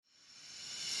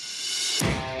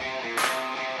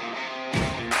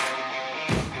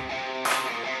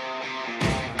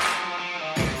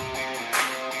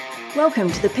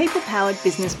Welcome to the People Powered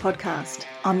Business Podcast.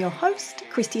 I'm your host,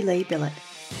 Christy Lee Billett.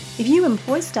 If you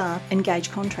employ staff,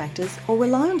 engage contractors, or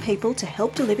rely on people to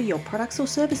help deliver your products or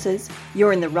services,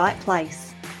 you're in the right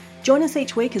place. Join us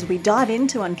each week as we dive in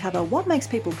to uncover what makes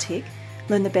people tick,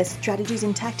 learn the best strategies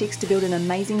and tactics to build an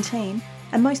amazing team,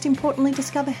 and most importantly,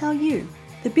 discover how you,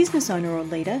 the business owner or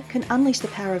leader, can unleash the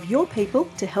power of your people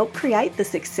to help create the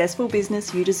successful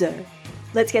business you deserve.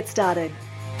 Let's get started.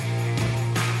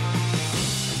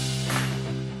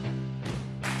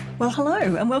 Well,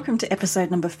 hello, and welcome to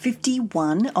episode number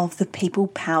 51 of the People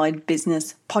Powered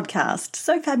Business Podcast.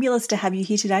 So fabulous to have you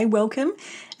here today. Welcome,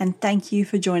 and thank you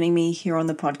for joining me here on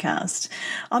the podcast.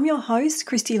 I'm your host,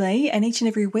 Christy Lee, and each and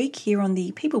every week here on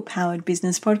the People Powered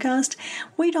Business Podcast,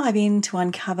 we dive in to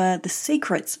uncover the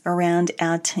secrets around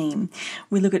our team.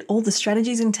 We look at all the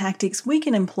strategies and tactics we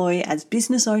can employ as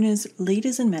business owners,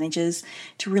 leaders, and managers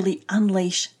to really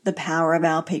unleash the power of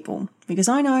our people. Because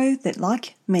I know that,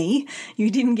 like me, you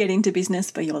didn't get into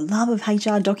business for your love of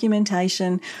HR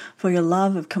documentation, for your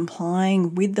love of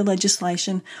complying with the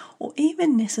legislation, or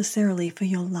even necessarily for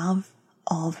your love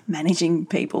of managing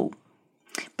people.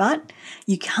 But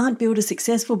you can't build a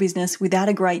successful business without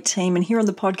a great team. And here on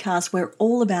the podcast, we're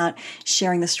all about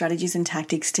sharing the strategies and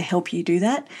tactics to help you do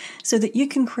that so that you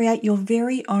can create your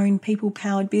very own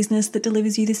people-powered business that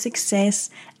delivers you the success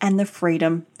and the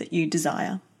freedom that you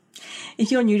desire.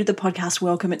 If you're new to the podcast,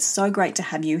 welcome. It's so great to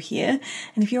have you here.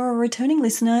 And if you're a returning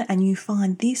listener and you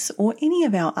find this or any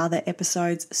of our other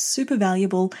episodes super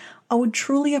valuable, I would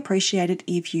truly appreciate it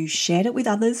if you shared it with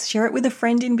others, share it with a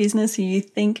friend in business who you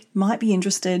think might be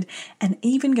interested, and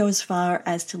even go as far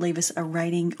as to leave us a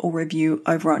rating or review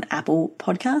over on Apple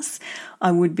Podcasts.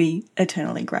 I would be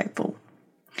eternally grateful.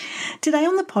 Today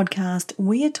on the podcast,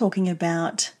 we are talking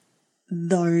about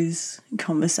those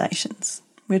conversations.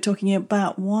 We're talking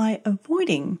about why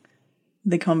avoiding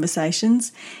the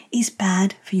conversations is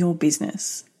bad for your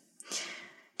business.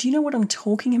 Do you know what I'm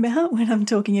talking about when I'm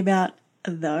talking about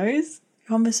those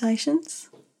conversations?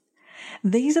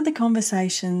 These are the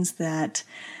conversations that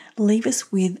leave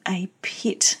us with a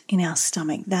pit in our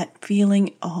stomach, that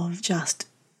feeling of just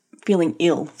feeling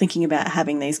ill thinking about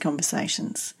having these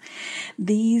conversations.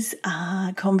 These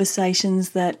are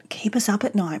conversations that keep us up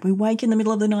at night. We wake in the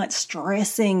middle of the night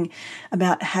stressing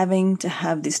about having to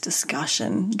have this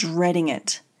discussion, dreading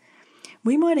it.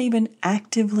 We might even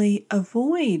actively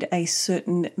avoid a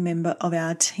certain member of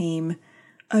our team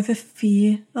over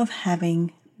fear of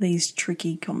having these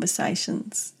tricky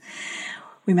conversations.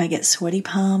 We may get sweaty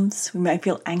palms. We may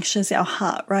feel anxious. Our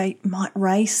heart rate might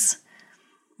race.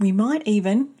 We might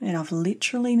even, and I've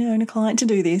literally known a client to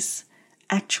do this,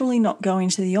 actually not go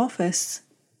into the office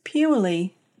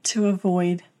purely to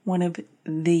avoid one of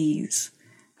these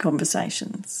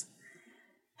conversations.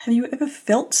 Have you ever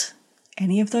felt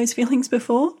any of those feelings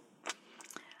before?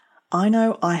 I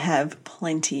know I have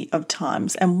plenty of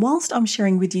times, and whilst I'm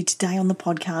sharing with you today on the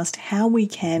podcast how we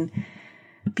can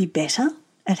be better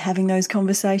at having those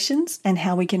conversations and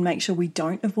how we can make sure we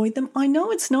don't avoid them, I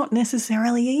know it's not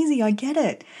necessarily easy. I get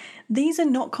it. These are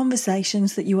not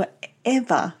conversations that you are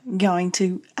ever going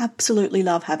to absolutely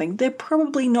love having. They're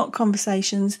probably not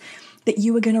conversations that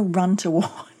you are going to run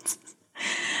towards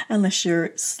unless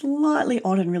you're slightly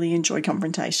odd and really enjoy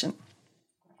confrontation.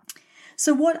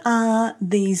 So what are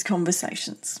these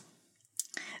conversations?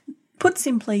 Put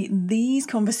simply, these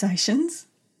conversations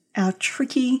are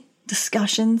tricky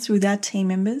discussions with our team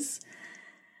members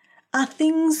are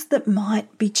things that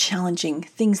might be challenging,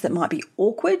 things that might be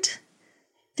awkward,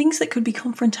 things that could be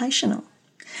confrontational.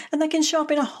 And they can show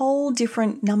up in a whole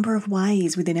different number of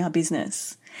ways within our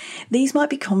business. These might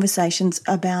be conversations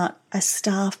about a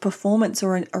staff performance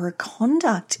or a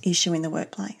conduct issue in the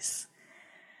workplace.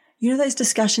 You know those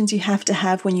discussions you have to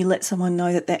have when you let someone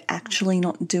know that they're actually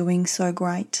not doing so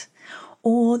great,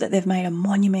 or that they've made a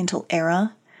monumental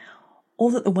error, or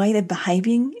that the way they're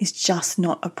behaving is just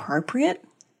not appropriate.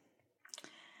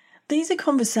 These are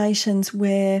conversations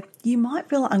where you might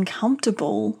feel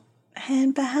uncomfortable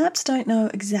and perhaps don't know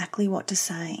exactly what to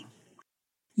say.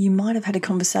 You might have had a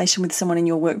conversation with someone in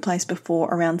your workplace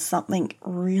before around something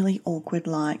really awkward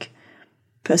like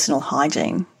personal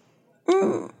hygiene.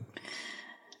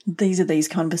 These are these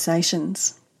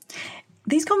conversations.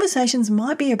 These conversations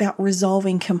might be about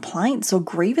resolving complaints or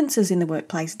grievances in the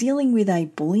workplace, dealing with a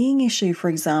bullying issue, for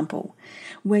example,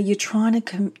 where you're trying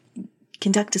to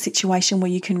conduct a situation where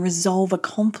you can resolve a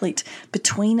conflict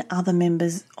between other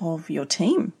members of your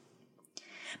team.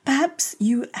 Perhaps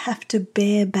you have to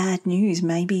bear bad news.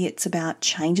 Maybe it's about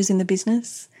changes in the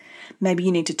business. Maybe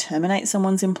you need to terminate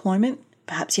someone's employment.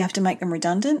 Perhaps you have to make them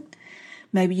redundant.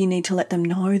 Maybe you need to let them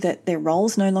know that their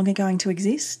role's no longer going to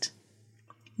exist.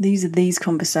 These are these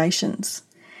conversations.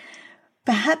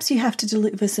 Perhaps you have to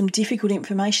deliver some difficult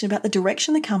information about the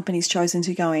direction the company's chosen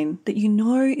to go in that you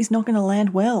know is not going to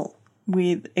land well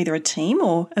with either a team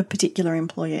or a particular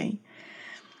employee.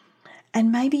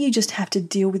 And maybe you just have to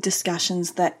deal with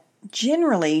discussions that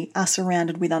generally are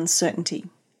surrounded with uncertainty,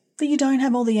 that you don't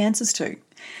have all the answers to,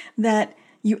 that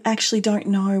you actually don't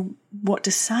know what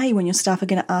to say when your staff are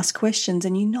going to ask questions,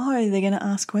 and you know they're going to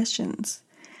ask questions.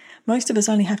 Most of us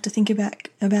only have to think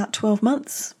about 12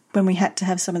 months when we had to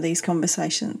have some of these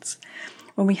conversations,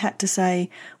 when we had to say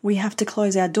we have to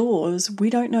close our doors, we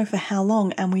don't know for how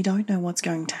long, and we don't know what's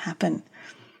going to happen.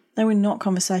 They were not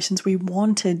conversations we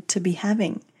wanted to be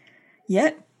having.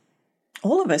 Yet,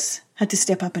 all of us had to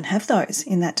step up and have those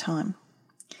in that time.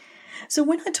 So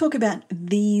when I talk about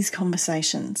these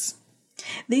conversations,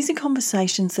 these are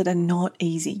conversations that are not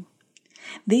easy.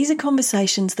 These are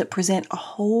conversations that present a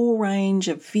whole range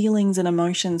of feelings and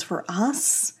emotions for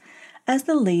us as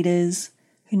the leaders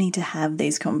who need to have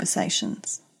these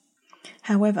conversations.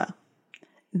 However,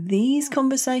 these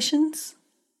conversations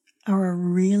are a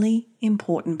really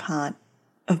important part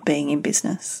of being in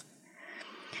business.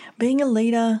 Being a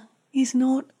leader is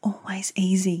not always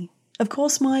easy. Of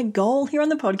course, my goal here on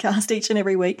the podcast each and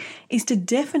every week is to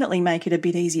definitely make it a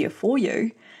bit easier for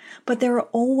you, but there are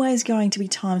always going to be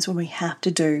times when we have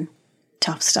to do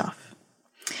tough stuff.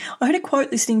 I heard a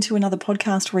quote listening to another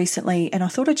podcast recently, and I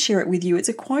thought I'd share it with you. It's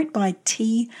a quote by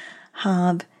T.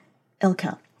 Harv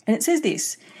Eker, and it says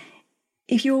this: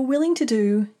 "If you are willing to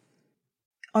do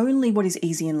only what is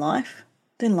easy in life,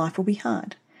 then life will be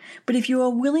hard. But if you are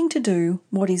willing to do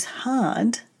what is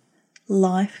hard,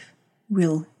 life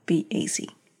will be easy."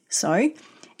 So,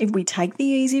 if we take the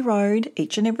easy road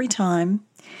each and every time,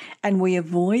 and we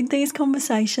avoid these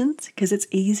conversations because it's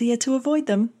easier to avoid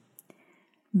them,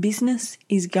 business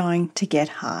is going to get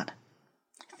hard.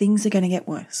 Things are going to get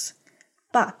worse.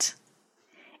 But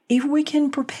if we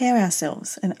can prepare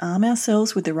ourselves and arm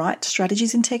ourselves with the right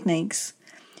strategies and techniques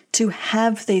to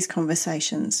have these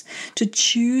conversations, to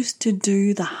choose to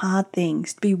do the hard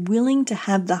things, to be willing to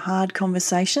have the hard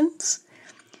conversations,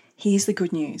 here's the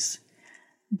good news.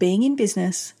 Being in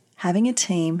business, having a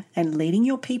team, and leading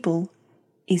your people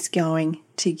is going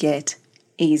to get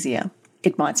easier.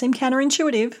 It might seem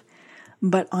counterintuitive,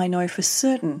 but I know for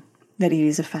certain that it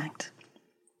is a fact.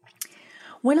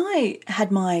 When I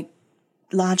had my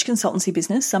large consultancy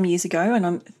business some years ago,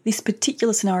 and this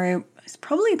particular scenario is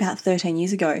probably about 13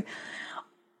 years ago,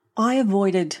 I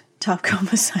avoided tough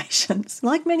conversations.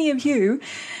 Like many of you,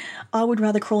 I would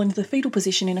rather crawl into the fetal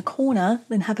position in a corner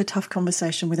than have a tough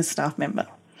conversation with a staff member.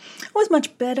 I was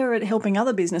much better at helping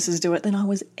other businesses do it than I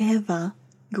was ever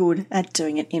good at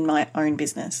doing it in my own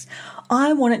business.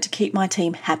 I wanted to keep my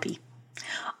team happy.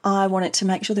 I wanted to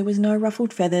make sure there was no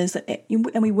ruffled feathers,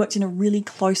 and we worked in a really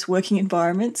close working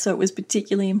environment, so it was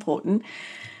particularly important.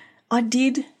 I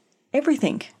did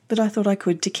everything that I thought I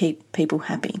could to keep people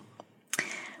happy.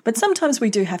 But sometimes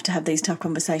we do have to have these tough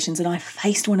conversations, and I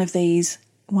faced one of these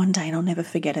one day and I'll never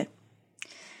forget it.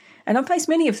 And I've faced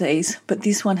many of these, but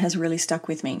this one has really stuck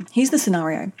with me. Here's the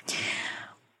scenario.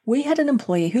 We had an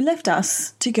employee who left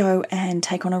us to go and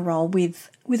take on a role with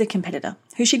a competitor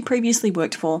who she'd previously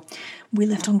worked for. We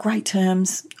left on great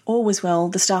terms, all was well,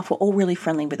 the staff were all really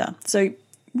friendly with her. So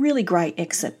really great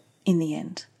exit in the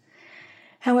end.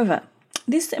 However,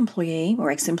 this employee or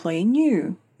ex-employee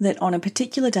knew that on a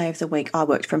particular day of the week I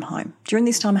worked from home. During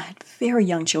this time I had very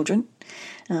young children,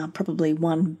 probably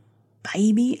one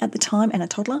baby at the time and a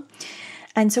toddler.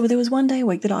 And so there was one day a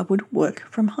week that I would work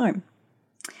from home.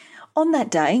 On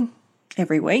that day,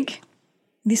 every week,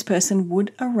 this person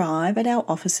would arrive at our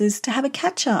offices to have a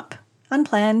catch-up,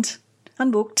 unplanned,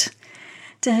 unbooked,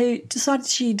 to decide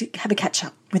she'd have a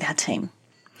catch-up with our team.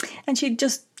 And she'd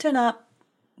just turn up,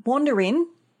 wander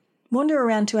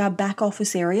around to our back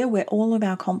office area where all of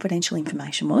our confidential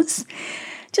information was,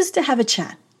 just to have a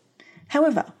chat.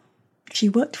 However, she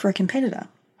worked for a competitor,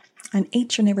 and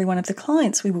each and every one of the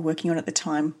clients we were working on at the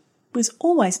time was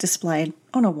always displayed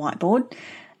on a whiteboard,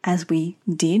 as we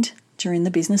did during the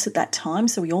business at that time,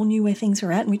 so we all knew where things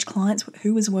were at and which clients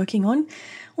who was working on,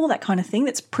 all that kind of thing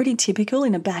that's pretty typical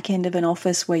in a back end of an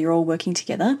office where you're all working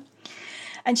together.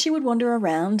 And she would wander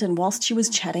around, and whilst she was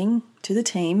chatting to the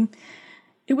team,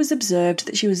 it was observed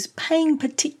that she was paying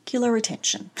particular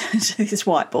attention to this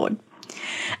whiteboard.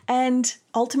 And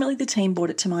ultimately the team brought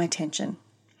it to my attention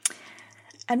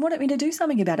and wanted me to do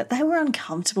something about it. They were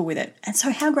uncomfortable with it. And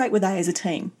so how great were they as a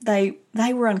team? They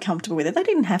were uncomfortable with it. They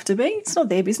didn't have to be. It's not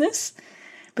their business.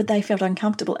 But they felt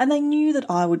uncomfortable, and they knew that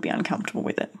I would be uncomfortable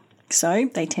with it. So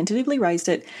they tentatively raised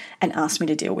it and asked me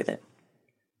to deal with it.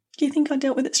 Do you think I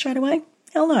dealt with it straight away?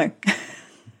 Hell no.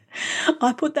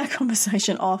 I put that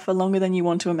conversation off for longer than you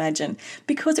want to imagine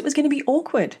because it was going to be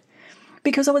awkward.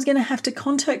 Because I was going to have to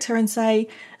contact her and say,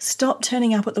 stop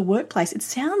turning up at the workplace. It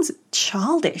sounds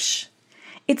childish.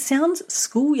 It sounds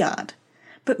schoolyard.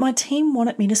 But my team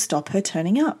wanted me to stop her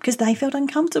turning up because they felt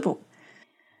uncomfortable.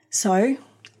 So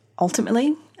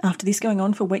ultimately, after this going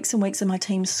on for weeks and weeks and my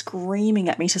team screaming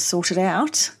at me to sort it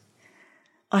out,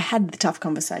 I had the tough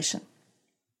conversation.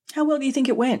 How well do you think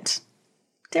it went?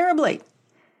 Terribly.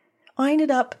 I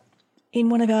ended up in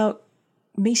one of our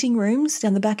meeting rooms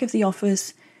down the back of the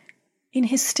office in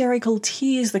hysterical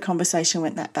tears. The conversation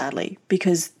went that badly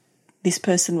because this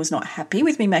person was not happy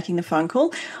with me making the phone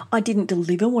call. I didn't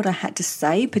deliver what I had to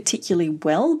say particularly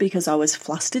well because I was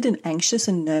flustered and anxious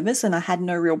and nervous and I had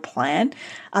no real plan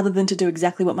other than to do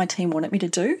exactly what my team wanted me to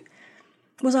do.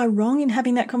 Was I wrong in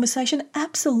having that conversation?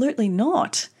 Absolutely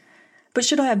not. But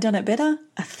should I have done it better?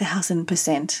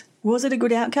 1,000%. Was it a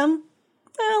good outcome?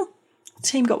 Well, the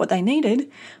team got what they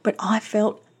needed, but I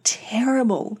felt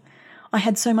terrible. I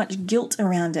had so much guilt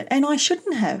around it, and I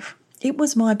shouldn't have. It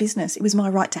was my business. It was my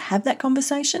right to have that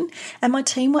conversation, and my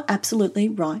team were absolutely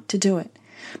right to do it.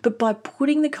 But by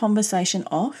putting the conversation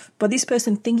off, by this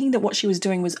person thinking that what she was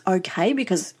doing was okay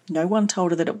because no one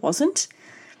told her that it wasn't,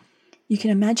 you can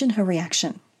imagine her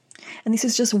reaction. And this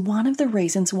is just one of the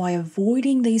reasons why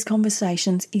avoiding these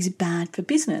conversations is bad for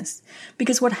business.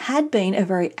 Because what had been a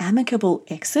very amicable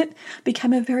exit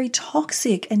became a very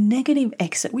toxic and negative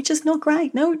exit, which is not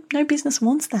great. No business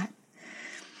wants that.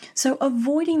 So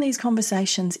avoiding these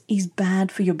conversations is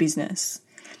bad for your business.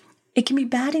 It can be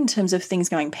bad in terms of things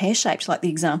going pear-shaped, like the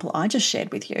example I just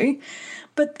shared with you.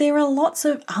 But there are lots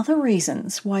of other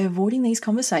reasons why avoiding these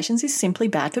conversations is simply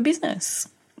bad for business.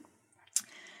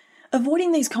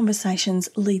 Avoiding these conversations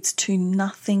leads to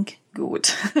nothing good.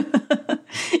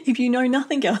 If you know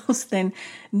nothing else, then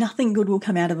nothing good will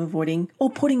come out of avoiding or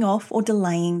putting off or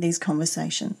delaying these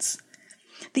conversations.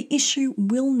 The issue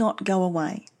will not go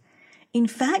away. In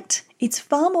fact, it's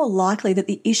far more likely that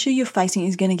the issue you're facing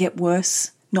is going to get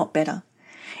worse, not better.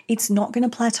 It's not going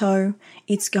to plateau,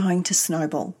 it's going to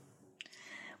snowball.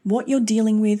 What you're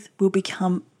dealing with will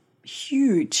become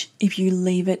huge if you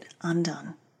leave it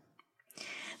undone.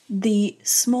 The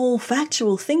small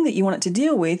factual thing that you want it to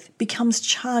deal with becomes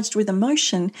charged with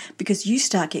emotion because you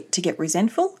start to get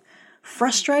resentful,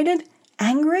 frustrated,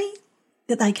 angry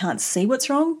that they can't see what's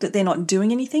wrong, that they're not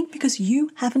doing anything because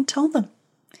you haven't told them.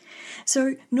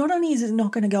 So not only is it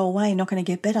not going to go away, not going to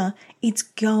get better, it's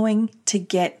going to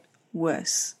get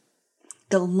worse.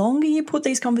 The longer you put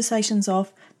these conversations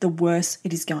off, the worse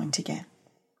it is going to get.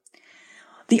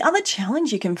 The other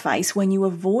challenge you can face when you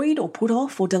avoid or put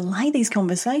off or delay these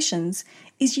conversations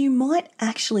is you might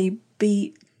actually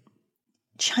be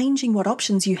changing what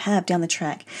options you have down the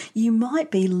track. You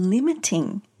might be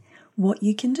limiting what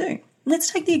you can do. Let's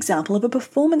take the example of a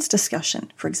performance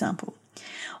discussion, for example.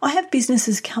 I have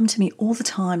businesses come to me all the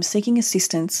time seeking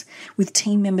assistance with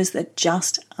team members that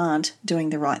just aren't doing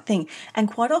the right thing. And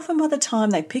quite often by the time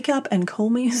they pick up and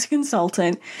call me as a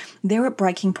consultant, they're at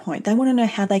breaking point. They want to know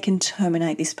how they can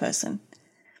terminate this person.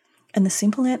 And the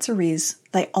simple answer is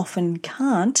they often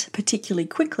can't particularly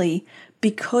quickly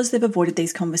because they've avoided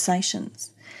these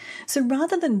conversations. So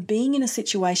rather than being in a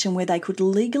situation where they could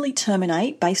legally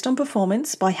terminate based on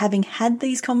performance by having had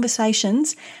these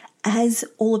conversations as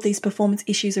all of these performance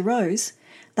issues arose,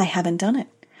 they haven't done it.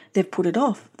 They've put it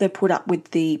off. They've put up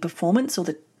with the performance or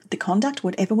the conduct,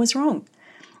 whatever was wrong.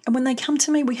 And when they come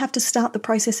to me, we have to start the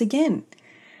process again.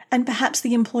 And perhaps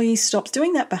the employee stops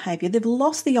doing that behaviour. They've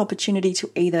lost the opportunity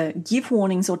to either give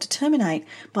warnings or to terminate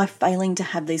by failing to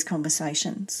have these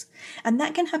conversations. And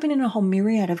that can happen in a whole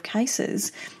myriad of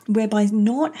cases where by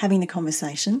not having the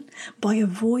conversation, by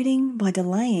avoiding, by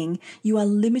delaying, you are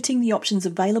limiting the options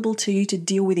available to you to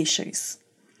deal with issues.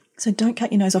 So don't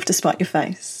cut your nose off to spite your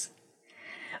face.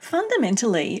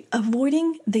 Fundamentally,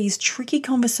 avoiding these tricky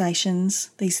conversations,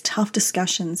 these tough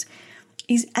discussions,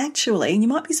 is actually, and you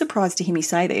might be surprised to hear me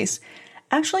say this,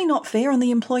 actually not fair on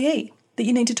the employee that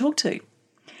you need to talk to.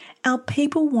 Our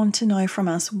people want to know from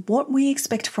us what we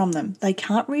expect from them. They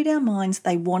can't read our minds.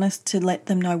 They want us to let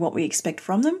them know what we expect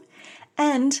from them.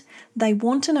 And they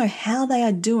want to know how they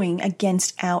are doing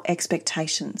against our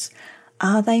expectations.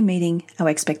 Are they meeting our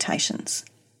expectations?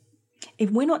 If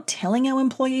we're not telling our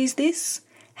employees this,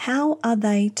 how are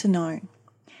they to know?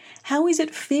 How is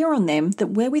it fair on them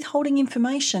that we're withholding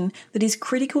information that is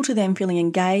critical to them feeling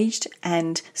engaged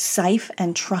and safe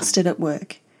and trusted at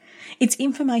work? It's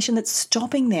information that's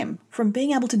stopping them from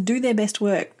being able to do their best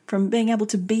work, from being able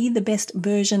to be the best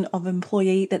version of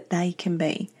employee that they can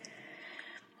be.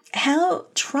 How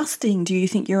trusting do you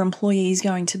think your employee is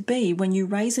going to be when you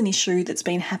raise an issue that's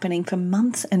been happening for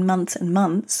months and months and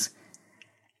months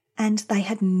and they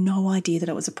had no idea that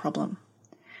it was a problem?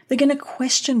 They're going to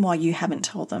question why you haven't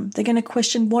told them. They're going to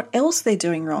question what else they're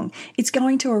doing wrong. It's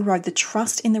going to erode the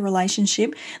trust in the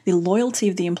relationship, the loyalty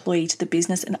of the employee to the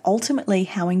business, and ultimately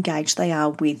how engaged they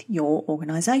are with your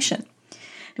organisation.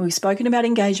 And we've spoken about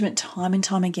engagement time and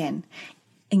time again.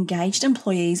 Engaged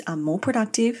employees are more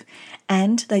productive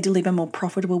and they deliver more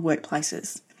profitable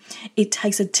workplaces. It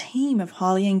takes a team of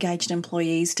highly engaged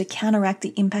employees to counteract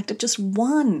the impact of just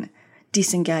one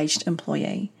disengaged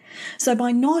employee. So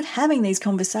by not having these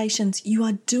conversations, you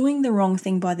are doing the wrong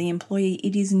thing by the employee.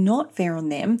 It is not fair on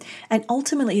them, and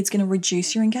ultimately it's going to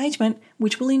reduce your engagement,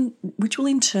 which will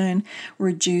in turn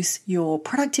reduce your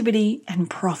productivity and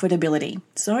profitability.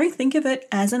 So think of it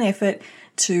as an effort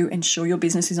to ensure your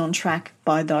business is on track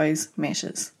by those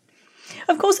measures.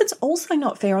 Of course, it's also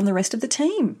not fair on the rest of the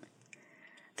team.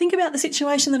 Think about the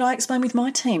situation that I explained with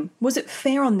my team. Was it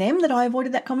fair on them that I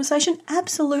avoided that conversation?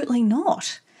 Absolutely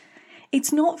not.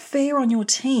 It's not fair on your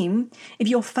team if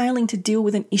you're failing to deal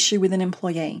with an issue with an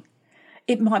employee.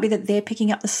 It might be that they're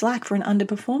picking up the slack for an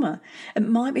underperformer. It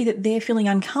might be that they're feeling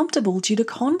uncomfortable due to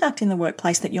conduct in the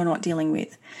workplace that you're not dealing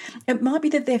with. It might be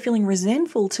that they're feeling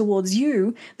resentful towards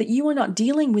you that you are not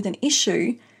dealing with an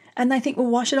issue, and they think, well,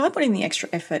 why should I put in the extra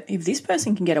effort? If this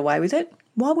person can get away with it,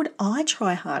 why would I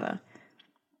try harder?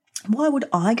 Why would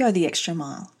I go the extra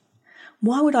mile?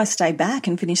 Why would I stay back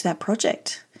and finish that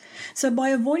project? So by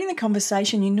avoiding the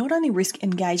conversation, you not only risk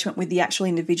engagement with the actual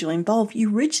individual involved, you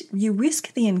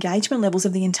risk the engagement levels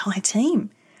of the entire team.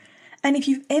 And if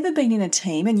you've ever been in a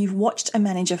team and you've watched a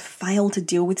manager fail to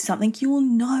deal with something, you will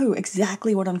know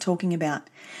exactly what I'm talking about.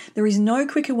 There is no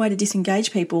quicker way to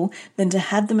disengage people than to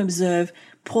have them observe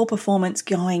poor performance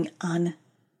going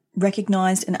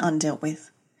unrecognised and undealt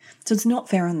with. So it's not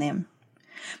fair on them.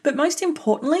 But most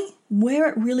importantly, where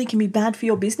it really can be bad for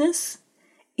your business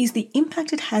is the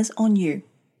impact it has on you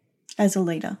as a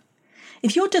leader.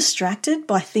 If you're distracted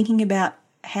by thinking about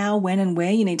how, when, and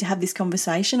where you need to have this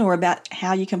conversation, or about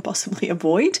how you can possibly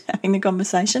avoid having the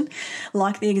conversation,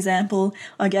 like the example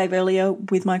I gave earlier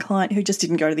with my client who just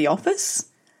didn't go to the office,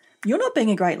 you're not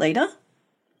being a great leader.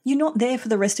 You're not there for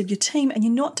the rest of your team, and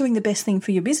you're not doing the best thing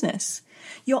for your business.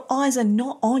 Your eyes are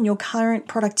not on your current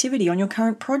productivity, on your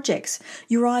current projects.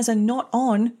 Your eyes are not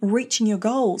on reaching your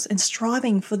goals and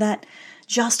striving for that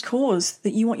just cause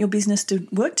that you want your business to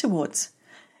work towards.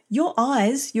 Your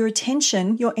eyes, your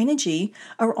attention, your energy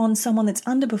are on someone that's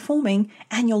underperforming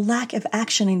and your lack of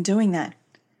action in doing that.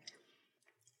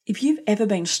 If you've ever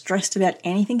been stressed about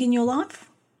anything in your life,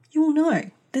 you will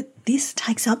know that this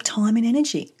takes up time and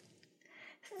energy.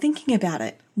 Thinking about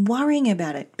it, worrying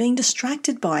about it, being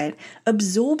distracted by it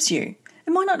absorbs you.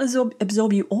 It might not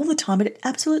absorb you all the time, but it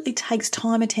absolutely takes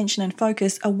time, attention, and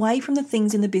focus away from the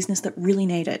things in the business that really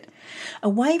need it,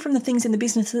 away from the things in the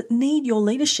business that need your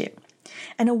leadership,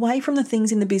 and away from the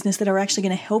things in the business that are actually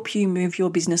going to help you move your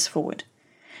business forward.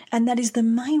 And that is the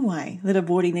main way that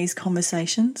avoiding these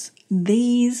conversations,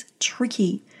 these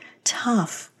tricky,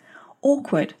 tough,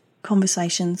 awkward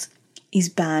conversations, is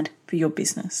bad for your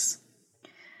business.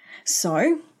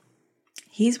 So,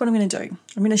 here's what I'm going to do.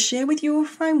 I'm going to share with you a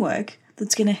framework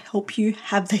that's going to help you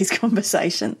have these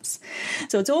conversations.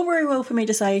 So it's all very well for me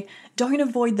to say, don't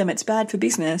avoid them, it's bad for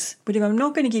business. But if I'm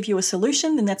not going to give you a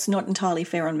solution, then that's not entirely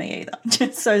fair on me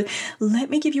either. So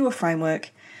let me give you a framework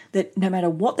that no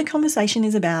matter what the conversation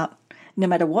is about, no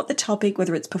matter what the topic,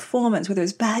 whether it's performance, whether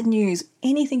it's bad news,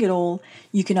 anything at all,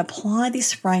 you can apply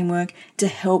this framework to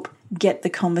help get the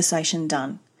conversation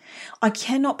done. I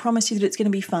cannot promise you that it's going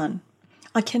to be fun.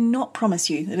 I cannot promise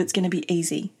you that it's going to be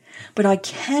easy, but I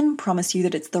can promise you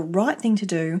that it's the right thing to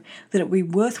do, that it will be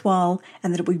worthwhile,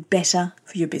 and that it will be better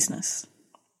for your business.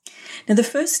 Now, the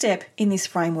first step in this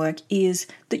framework is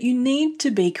that you need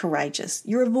to be courageous.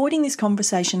 You're avoiding this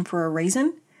conversation for a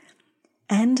reason,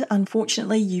 and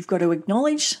unfortunately, you've got to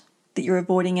acknowledge that you're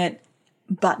avoiding it,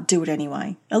 but do it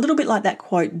anyway. A little bit like that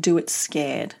quote, do it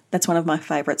scared. That's one of my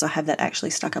favorites. I have that actually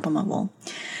stuck up on my wall.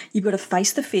 You've got to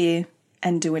face the fear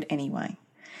and do it anyway.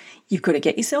 You've got to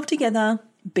get yourself together,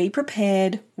 be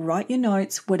prepared, write your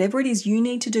notes, whatever it is you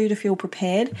need to do to feel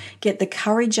prepared, get the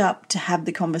courage up to have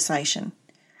the conversation.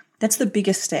 That's the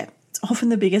biggest step. It's often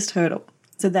the biggest hurdle.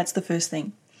 So that's the first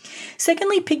thing.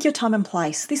 Secondly, pick your time and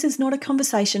place. This is not a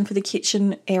conversation for the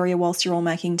kitchen area whilst you're all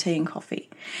making tea and coffee.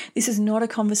 This is not a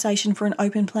conversation for an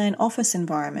open plan office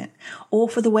environment or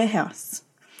for the warehouse.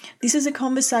 This is a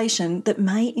conversation that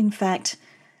may, in fact,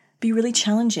 be really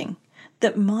challenging,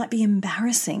 that might be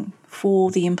embarrassing for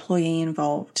the employee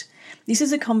involved. This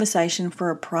is a conversation for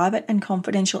a private and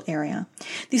confidential area.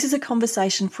 This is a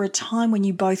conversation for a time when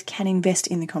you both can invest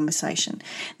in the conversation.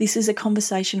 This is a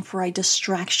conversation for a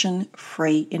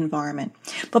distraction-free environment.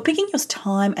 By picking your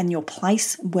time and your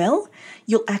place well,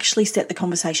 you'll actually set the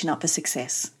conversation up for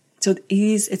success. So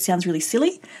it sounds really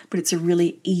silly, but it's a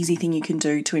really easy thing you can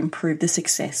do to improve the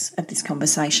success of this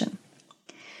conversation.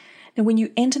 Now, when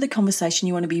you enter the conversation,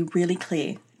 you want to be really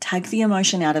clear. Take the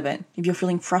emotion out of it. If you're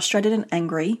feeling frustrated and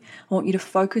angry, I want you to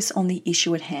focus on the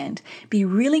issue at hand. Be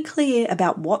really clear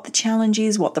about what the challenge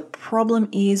is, what the problem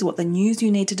is, what the news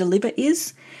you need to deliver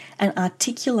is, and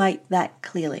articulate that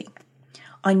clearly.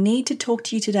 I need to talk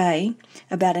to you today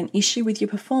about an issue with your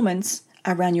performance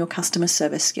around your customer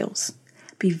service skills.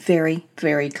 Be very,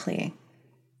 very clear.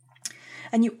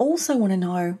 And you also want to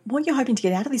know what you're hoping to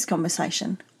get out of this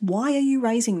conversation. Why are you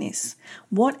raising this?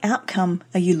 What outcome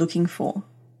are you looking for?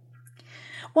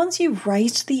 Once you've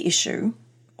raised the issue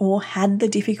or had the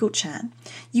difficult chat,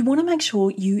 you want to make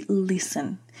sure you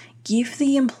listen. Give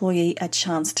the employee a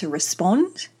chance to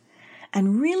respond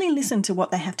and really listen to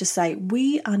what they have to say.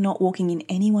 We are not walking in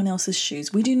anyone else's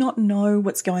shoes. We do not know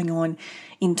what's going on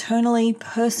internally,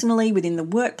 personally, within the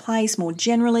workplace, more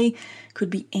generally. Could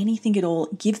be anything at all.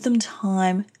 Give them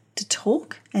time to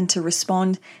talk and to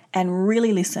respond and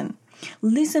really listen.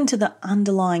 Listen to the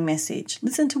underlying message.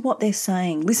 Listen to what they're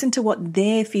saying. Listen to what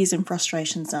their fears and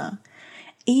frustrations are.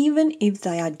 Even if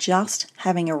they are just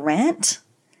having a rant,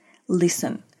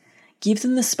 listen. Give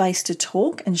them the space to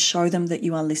talk and show them that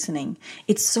you are listening.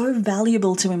 It's so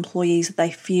valuable to employees that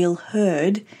they feel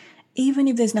heard, even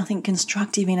if there's nothing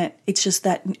constructive in it. It's just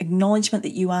that acknowledgement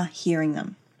that you are hearing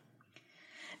them.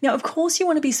 Now, of course, you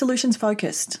want to be solutions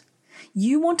focused.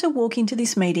 You want to walk into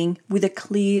this meeting with a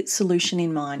clear solution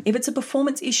in mind. If it's a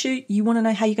performance issue, you want to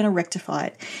know how you're going to rectify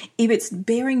it. If it's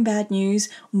bearing bad news,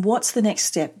 what's the next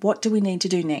step? What do we need to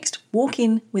do next? Walk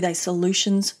in with a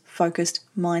solutions-focused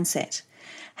mindset.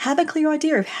 Have a clear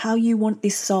idea of how you want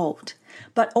this solved,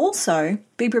 but also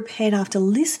be prepared after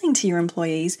listening to your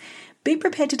employees. Be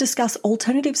prepared to discuss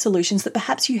alternative solutions that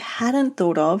perhaps you hadn't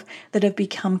thought of that have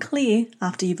become clear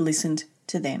after you've listened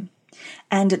to them.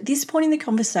 And at this point in the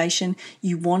conversation,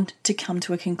 you want to come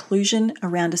to a conclusion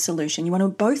around a solution. You want to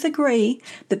both agree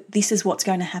that this is what's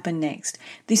going to happen next.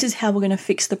 This is how we're going to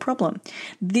fix the problem.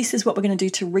 This is what we're going to do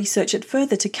to research it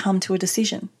further to come to a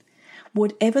decision.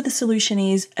 Whatever the solution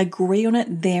is, agree on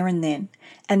it there and then.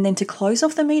 And then to close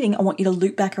off the meeting, I want you to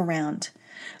loop back around.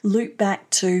 Loop back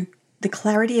to the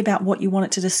clarity about what you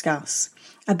wanted to discuss,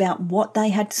 about what they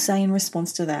had to say in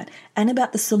response to that, and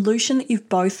about the solution that you've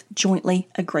both jointly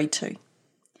agreed to.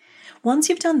 Once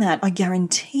you've done that, I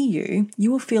guarantee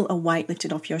you will feel a weight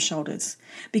lifted off your shoulders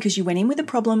because you went in with a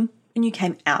problem and you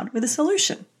came out with a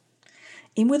solution.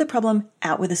 In with a problem,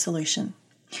 out with a solution.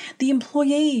 The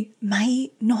employee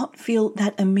may not feel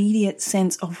that immediate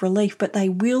sense of relief, but they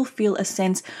will feel a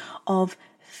sense of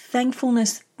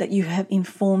thankfulness that you have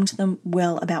informed them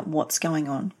well about what's going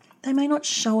on. They may not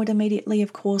show it immediately,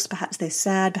 of course. Perhaps they're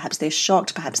sad, perhaps they're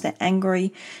shocked, perhaps they're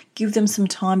angry. Give them some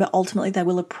time, but ultimately they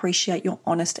will appreciate your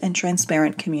honest and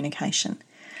transparent communication.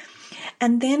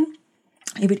 And then,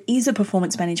 if it is a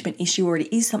performance management issue or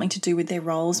it is something to do with their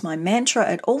roles, my mantra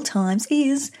at all times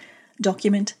is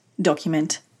document,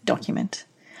 document, document.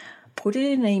 Put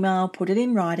it in an email, put it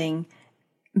in writing,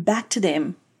 back to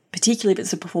them, particularly if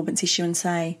it's a performance issue, and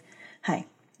say, hey,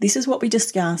 this is what we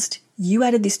discussed. You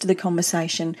added this to the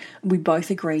conversation. We both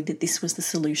agreed that this was the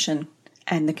solution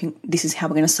and this is how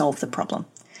we're going to solve the problem.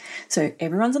 So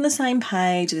everyone's on the same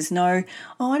page. There's no,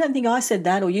 I don't think I said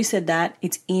that or you said that.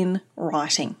 It's in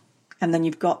writing. And then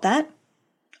you've got that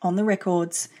on the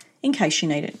records in case you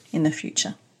need it in the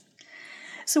future.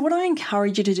 So what I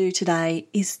encourage you to do today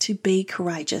is to be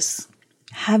courageous.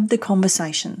 Have the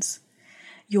conversations.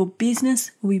 Your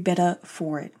business will be better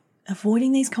for it.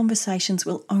 Avoiding these conversations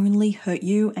will only hurt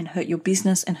you and hurt your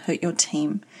business and hurt your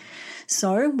team.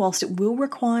 So whilst it will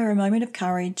require a moment of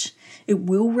courage, it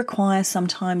will require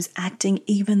sometimes acting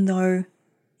even though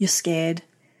you're scared,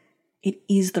 it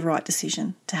is the right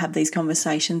decision to have these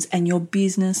conversations and your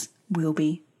business will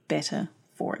be better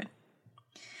for it.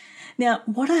 Now,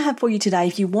 what I have for you today,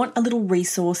 if you want a little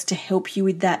resource to help you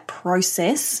with that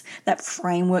process, that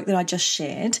framework that I just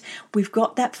shared, we've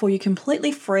got that for you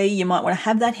completely free. You might want to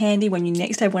have that handy when you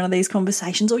next have one of these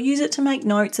conversations or use it to make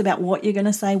notes about what you're going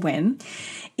to say when.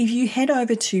 If you head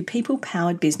over to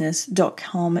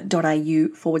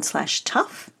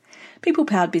peoplepoweredbusiness.com.au/tough,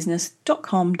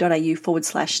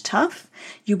 peoplepoweredbusiness.com.au/tough.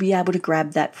 You'll be able to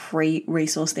grab that free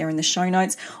resource there in the show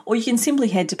notes, or you can simply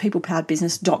head to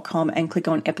peoplepoweredbusiness.com and click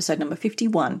on episode number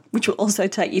 51, which will also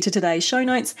take you to today's show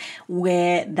notes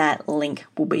where that link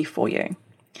will be for you.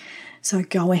 So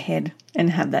go ahead and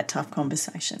have that tough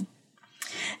conversation.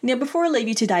 Now, before I leave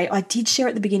you today, I did share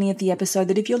at the beginning of the episode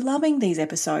that if you're loving these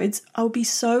episodes, I would be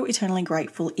so eternally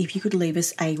grateful if you could leave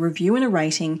us a review and a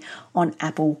rating on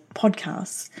Apple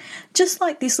Podcasts, just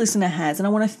like this listener has. And I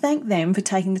want to thank them for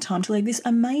taking the time to leave this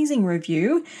amazing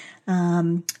review.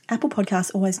 Apple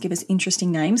Podcasts always give us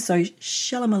interesting names. So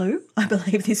Shalamaloo, I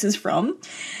believe this is from.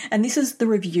 And this is the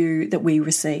review that we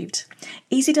received.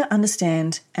 Easy to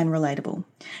understand and relatable.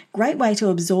 Great way to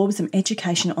absorb some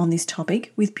education on this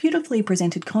topic with beautifully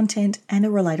presented content and a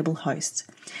relatable host.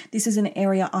 This is an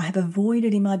area I have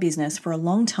avoided in my business for a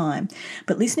long time,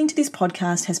 but listening to this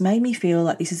podcast has made me feel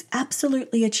like this is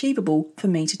absolutely achievable for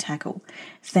me to tackle.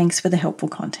 Thanks for the helpful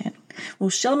content. Well,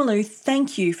 Shalamaloo,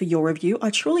 thank you for your review. I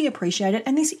truly appreciate it.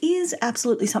 And this is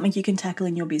absolutely something you can tackle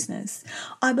in your business.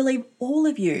 I believe all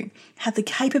of you have the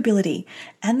capability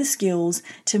and the skills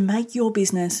to make your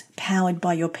business powered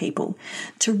by your people,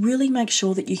 to really make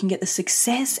sure that you can get the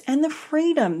success and the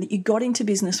freedom that you got into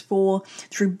business for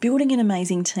through building an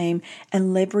amazing team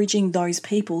and leveraging those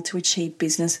people to achieve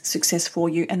business success for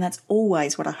you. And that's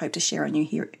always what I hope to share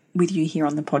with you here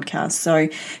on the podcast. So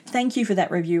thank you for that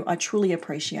review. I truly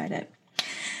appreciate it.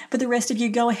 For the rest of you,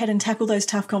 go ahead and tackle those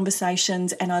tough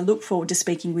conversations, and I look forward to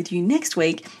speaking with you next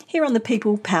week here on the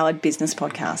People Powered Business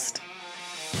Podcast.